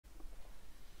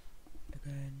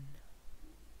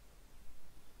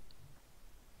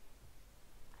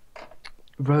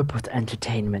Robot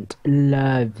Entertainment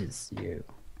loves you.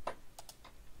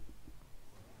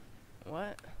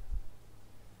 What?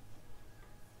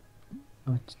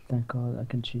 Oh, thank God, I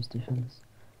can choose defense.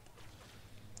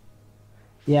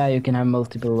 Yeah, you can have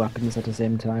multiple weapons at the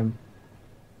same time.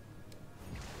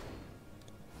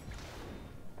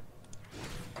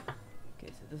 Okay,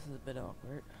 so this is a bit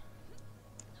awkward.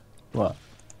 What?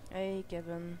 Hey,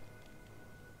 Kevin.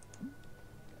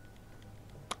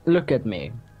 Look at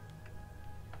me.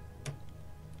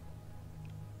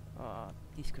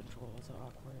 These controls are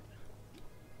awkward.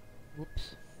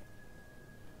 Whoops.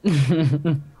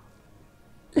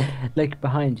 Look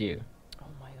behind you. Oh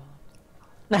my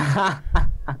god.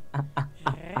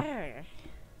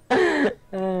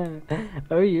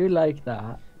 Oh, you like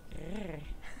that?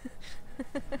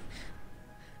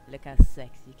 Look how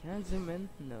sexy. Can I zoom in?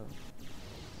 No.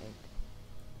 Wait.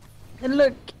 And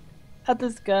look at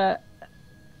this guy.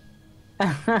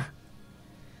 Oh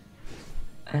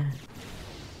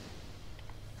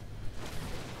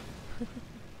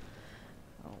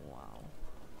wow.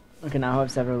 Okay, now I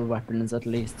have several weapons at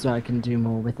least, so I can do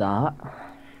more with that.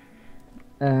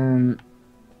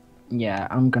 Yeah,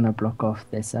 I'm gonna block off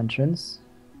this entrance.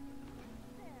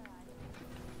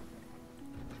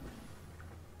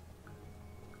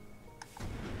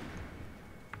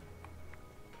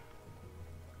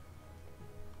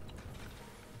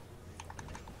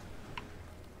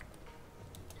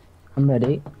 I'm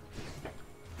ready.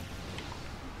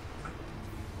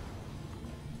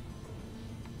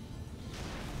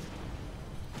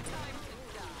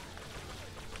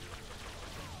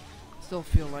 Still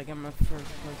feel like I'm a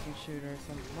first-person shooter or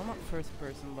something. Well, not first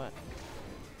person, but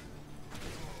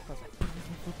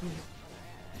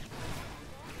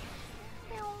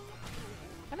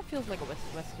kind of feels like a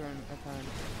western at times.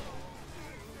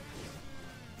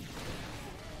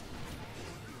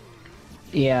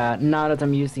 Yeah, now that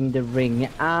I'm using the ring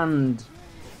and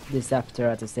the scepter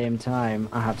at the same time,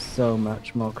 I have so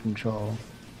much more control.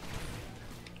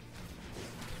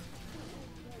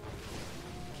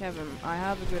 Kevin, I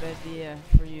have a good idea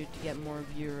for you to get more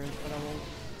viewers, but I will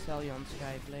tell you on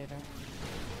Skype later.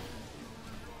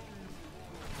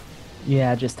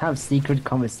 Yeah, just have secret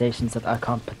conversations that I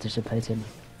can't participate in.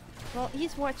 Well,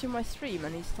 he's watching my stream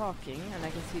and he's talking, and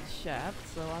I can see the chat,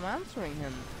 so I'm answering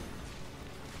him.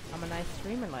 I'm a nice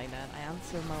streamer like that. I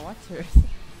answer my watchers.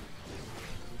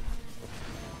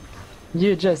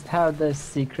 You just have those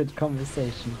secret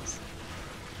conversations.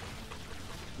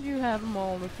 You have them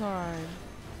all the time.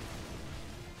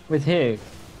 With who? I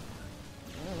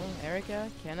don't know, Erica,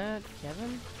 Kenneth,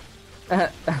 Kevin? I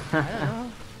don't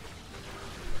know.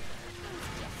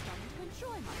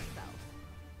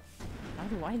 How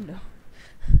do I know?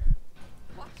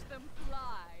 Watch them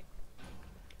fly.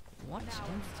 Watch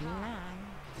them fly.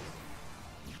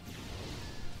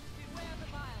 Beware the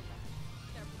violence.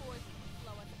 Their poison will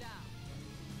slow us down.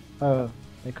 Oh,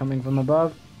 they're coming from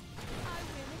above? I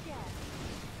win again.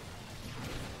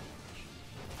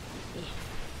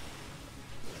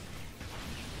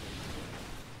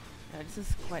 This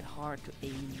is quite hard to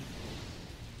aim.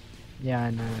 Yeah, I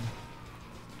know.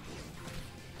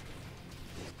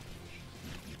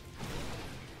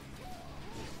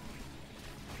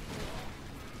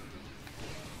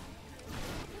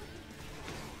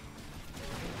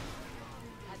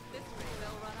 At this rate,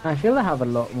 they'll run out. I feel I have a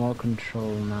lot more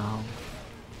control now.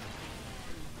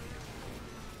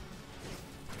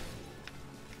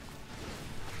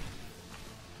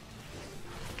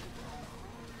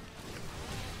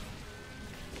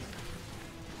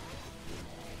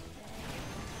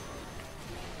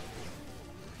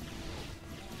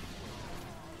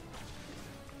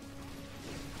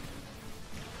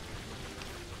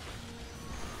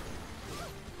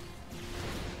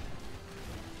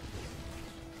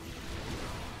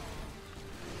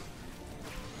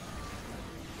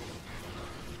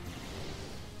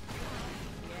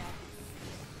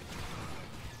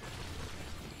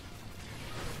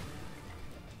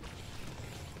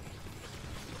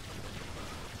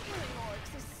 Killing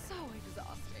orcs is so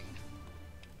exhausting.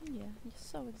 Yeah, it's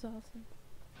so exhausting.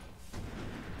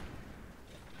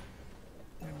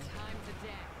 Time to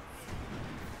dance.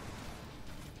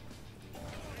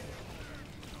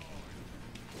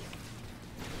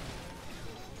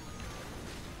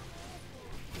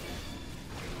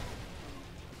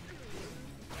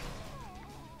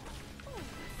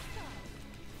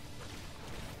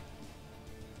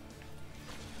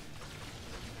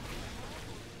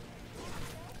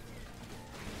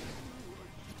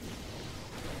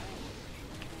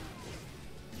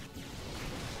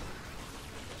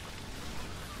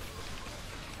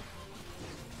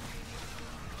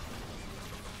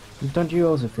 Don't you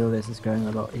also feel this is going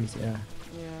a lot easier?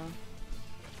 Yeah.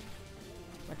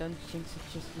 But don't jinx it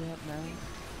just yet, man.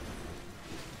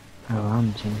 Oh,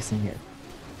 I'm jinxing it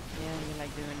Yeah, you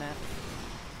like doing that.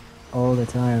 all the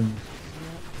time.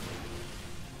 Yeah.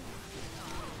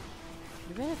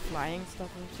 Do they have flying stuff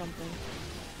or something?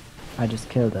 I just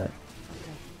killed it.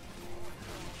 Okay.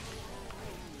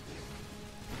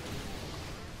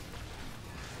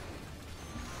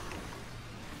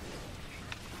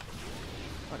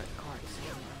 What a card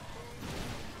scheme.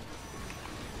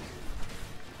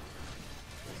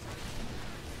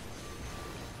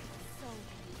 So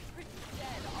freaking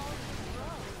dead all in a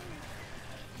row.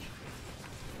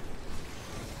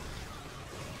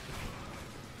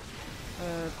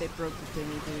 They broke the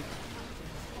thingy, dude.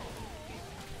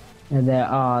 And they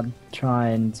are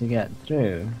trying to get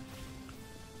through.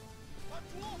 I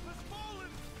need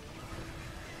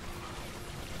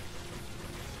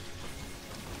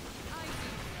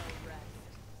no rest.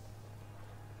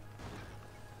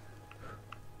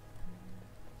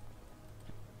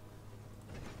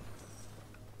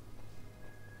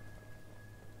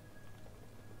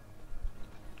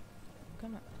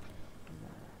 Come on.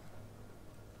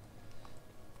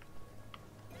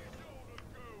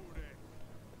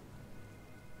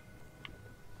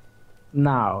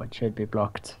 Now it should be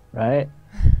blocked, right?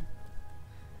 You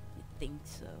think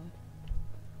so?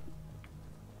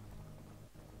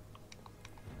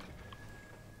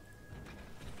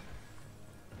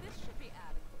 This should be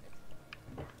adequate.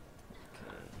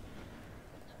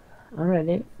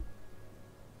 Alrighty.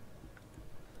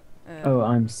 Oh,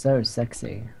 I'm so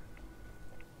sexy.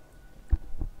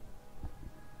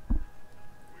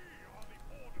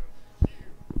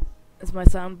 Does my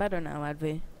sound better now,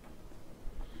 Advi?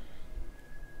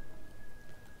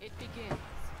 It begins.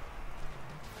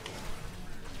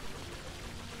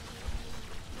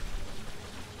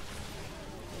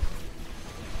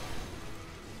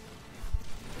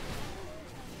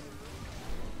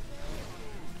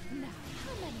 Now,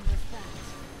 how many was that?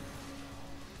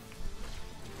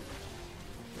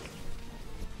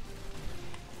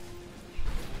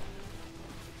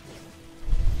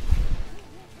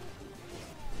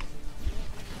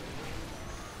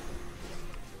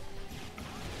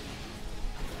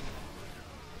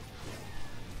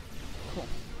 Cool.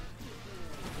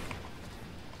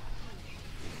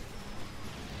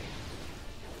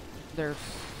 There's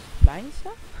flying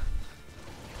stuff?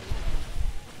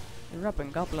 They're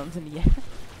rubbing goblins in the air.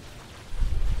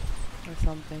 Or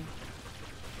something.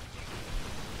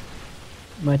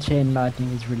 My chain lightning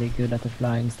is really good at the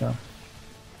flying stuff.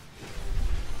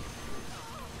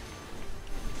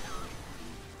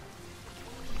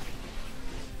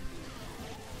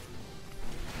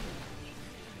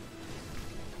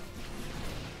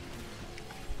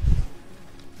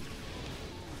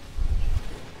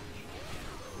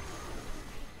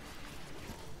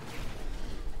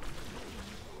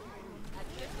 At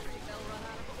this rate, they'll run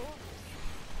out of orcs.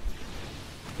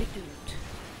 Big dude.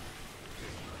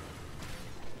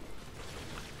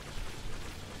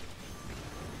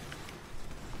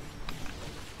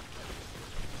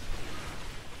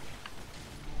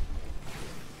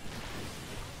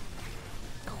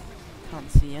 Can't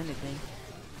see anything.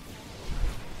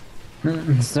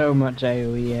 So much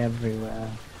AoE everywhere.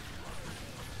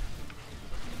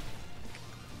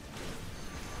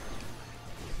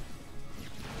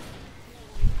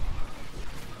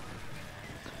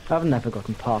 I've never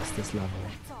gotten past this level.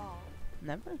 That's all.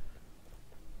 Never?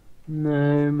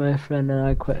 No, my friend and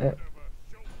I quit it.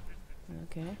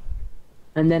 Okay.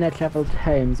 And then I travelled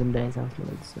home some days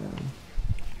afterwards, so...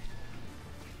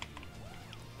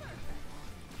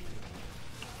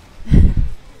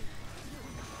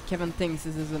 Kevin thinks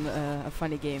this is a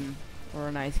funny game or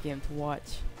a nice game to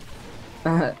watch.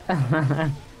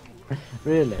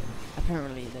 Really?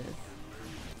 Apparently it is.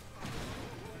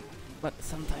 But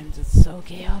sometimes it's so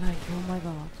chaotic, oh my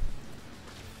god.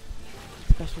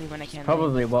 Especially when I can't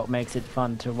Probably what makes it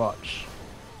fun to watch.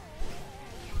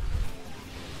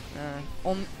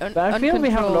 But But I feel we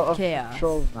have a lot of chaos.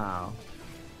 control now.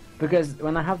 Because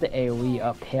when I have the AoE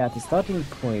up here at the starting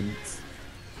points,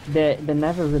 they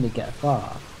never really get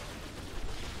far.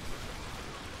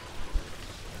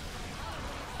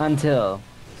 Until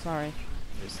Sorry.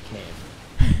 this came.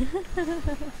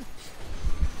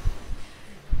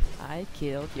 I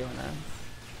killed Jonas.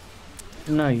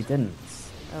 No, you didn't.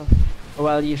 Oh.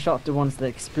 Well, you shot the ones that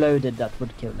exploded that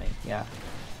would kill me, yeah.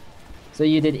 So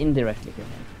you did indirectly kill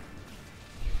me.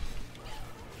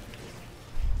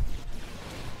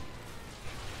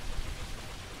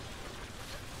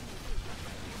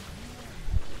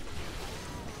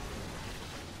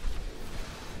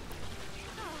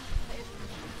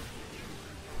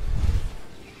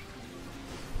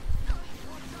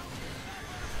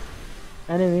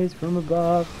 Enemies from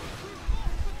above.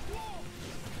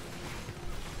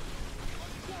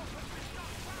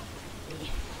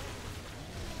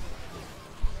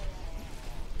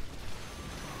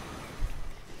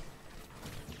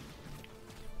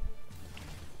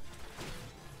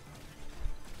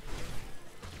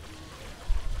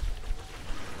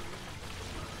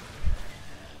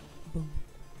 Boom.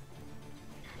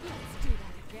 Let's do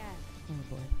that again. Oh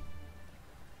boy.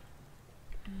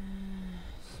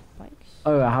 Spikes?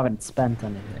 Oh, I haven't spent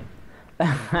anything.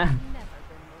 Never been more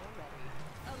ready.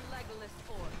 A legless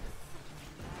orc.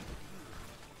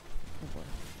 Oh boy.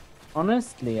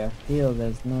 Honestly, I feel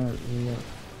there's no real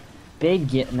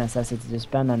big necessity to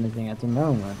spend anything at the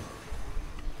moment.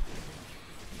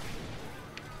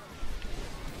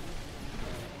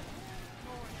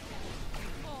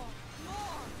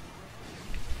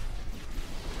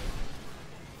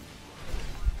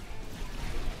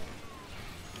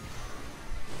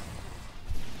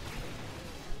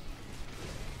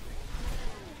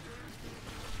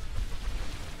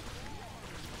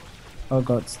 Oh,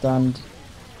 got stunned.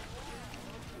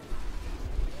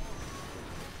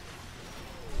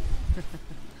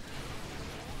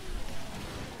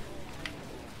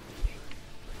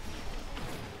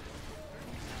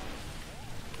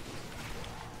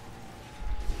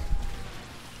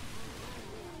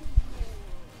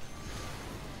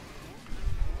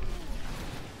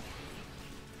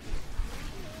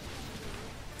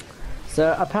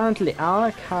 So apparently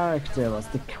our character was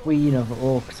the queen of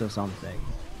orcs or something.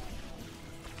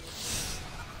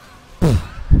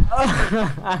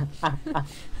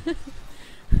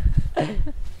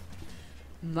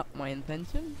 Not my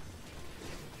intention.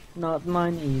 Not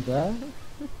mine either.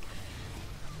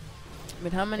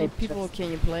 With how many It people just-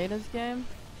 can you play this game?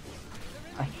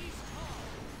 I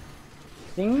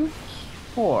think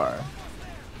 4.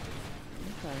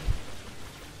 Okay.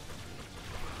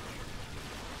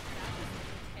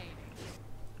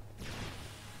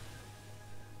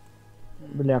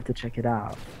 We'll have to check it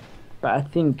out. But I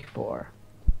think 4.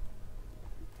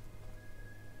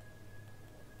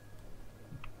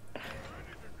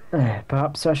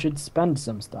 Perhaps I should spend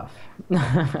some stuff.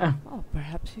 Oh,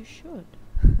 perhaps you should.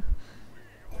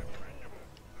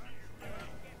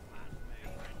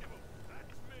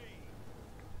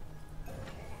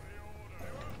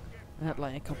 I had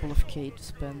like a couple of K to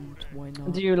spend. Why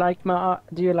not? Do you like my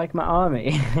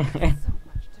army? So much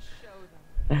to show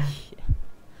them. Yeah.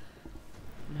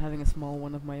 I'm having a small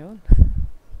one of my own.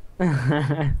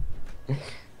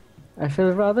 I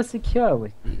feel rather secure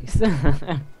with these.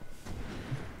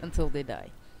 Until they die.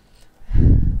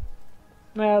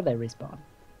 Well, they respawn.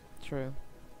 True.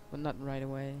 But not right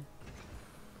away.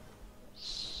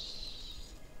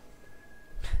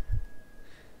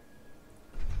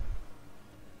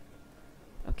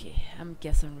 Okay, I'm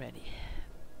guessing ready.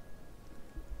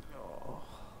 Oh,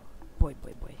 boy.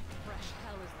 Fresh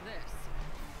hell is this.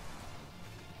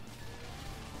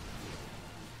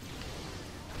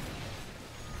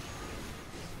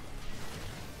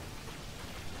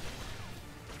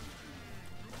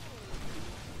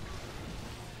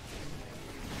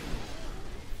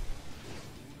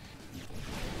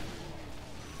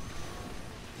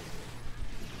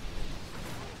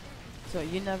 So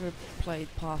you never played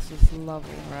past this level,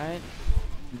 right?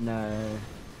 No.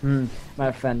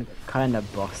 My friend kind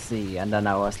of bossy, and then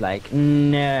I was like,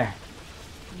 nah,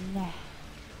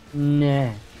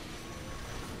 nah.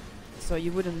 So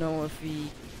you wouldn't know if we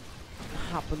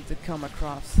happen to come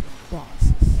across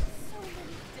bosses. So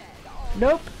many dead. All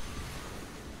Nope.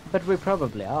 But we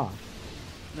probably are.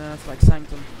 No, it's like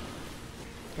Sanctum.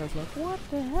 So it's like, what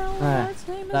the hell? Ah, What's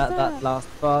name is that last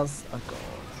boss, oh god.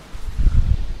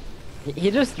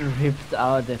 He just ripped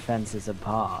our defenses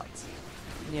apart.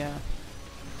 Yeah.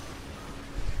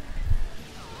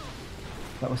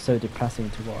 That was so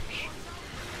depressing to watch.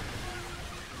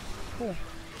 Cool.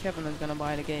 Kevin is gonna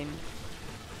buy the game.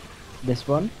 This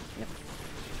one? Yep.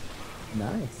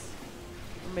 Nice.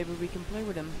 Or maybe we can play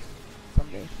with him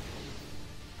someday.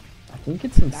 I think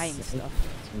it's in Dying save. stuff.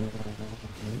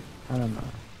 I don't know.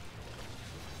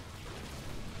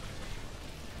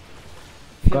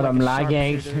 Feel God, like I'm a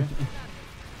lagging. sharpshooter.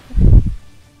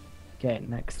 Okay,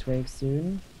 next wave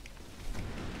soon.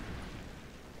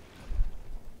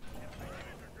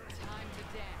 time to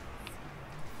dance.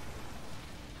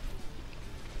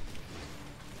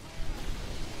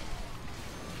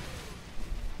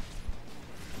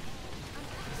 I'm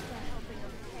extra helping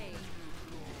them pay.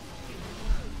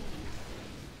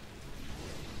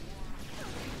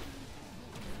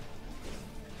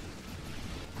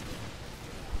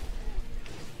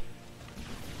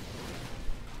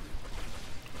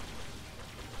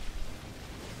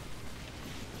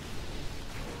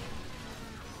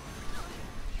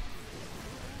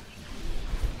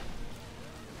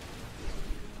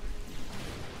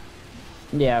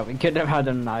 Yeah, we could have had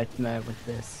a nightmare with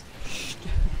this.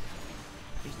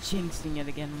 You're jinxing it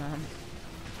again, man.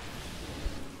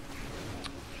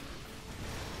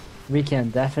 We can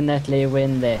definitely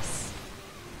win this.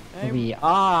 Hey, We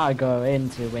are going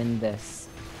to win this.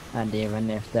 And even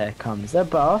if there comes a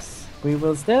boss, we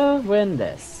will still win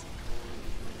this.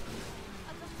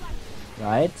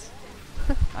 Right?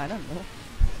 I don't know.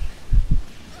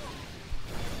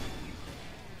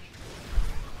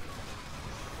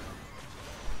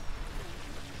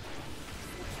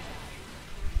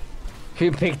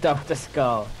 Who picked up the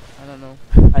skull? I don't know.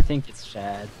 I think it's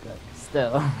shared, but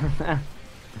still.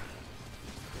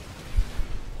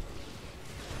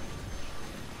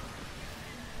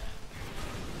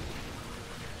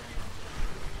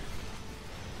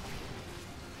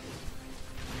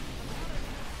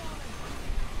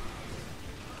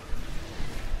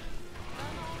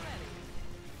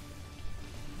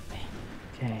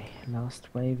 Okay,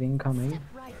 last wave incoming.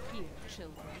 Right here,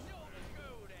 children.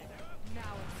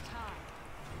 Now it's time.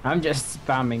 I'm just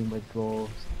spamming with dwarves.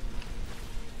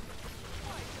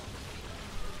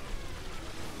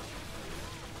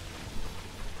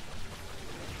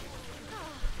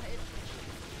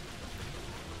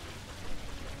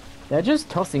 They're just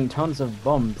tossing tons of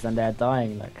bombs and they're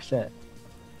dying like shit.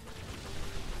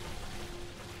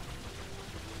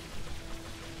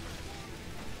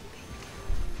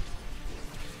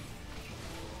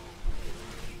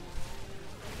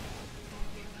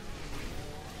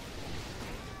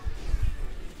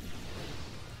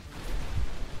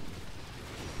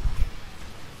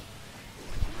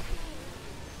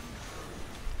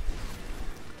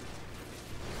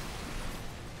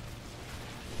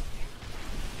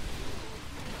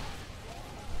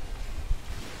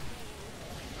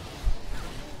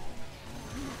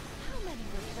 How many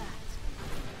was that?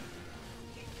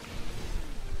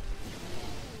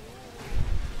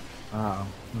 Wow.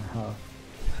 Oh.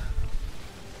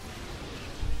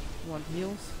 Want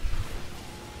heals?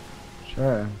 Sure.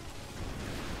 There you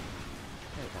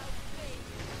go.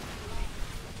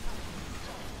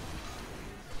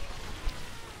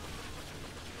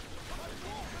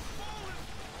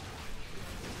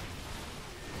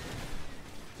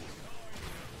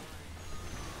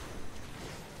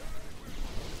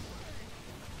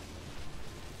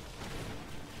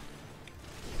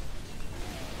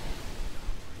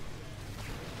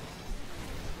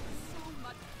 So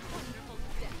much wonderful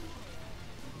death.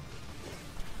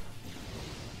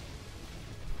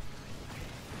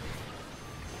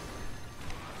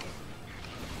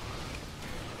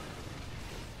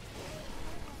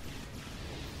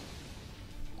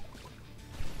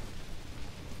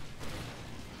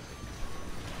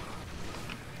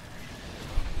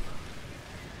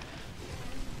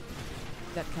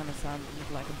 That kind of sounded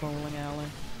like a bowling alley.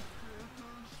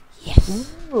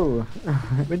 Ooh,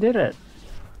 we did it.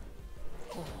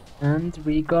 And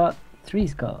we got 3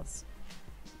 skulls.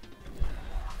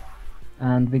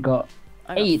 And we got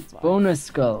I got 8 5. bonus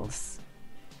skulls.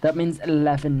 That means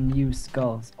 11 new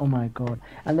skulls. Oh my god.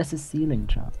 And this is ceiling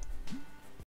trap.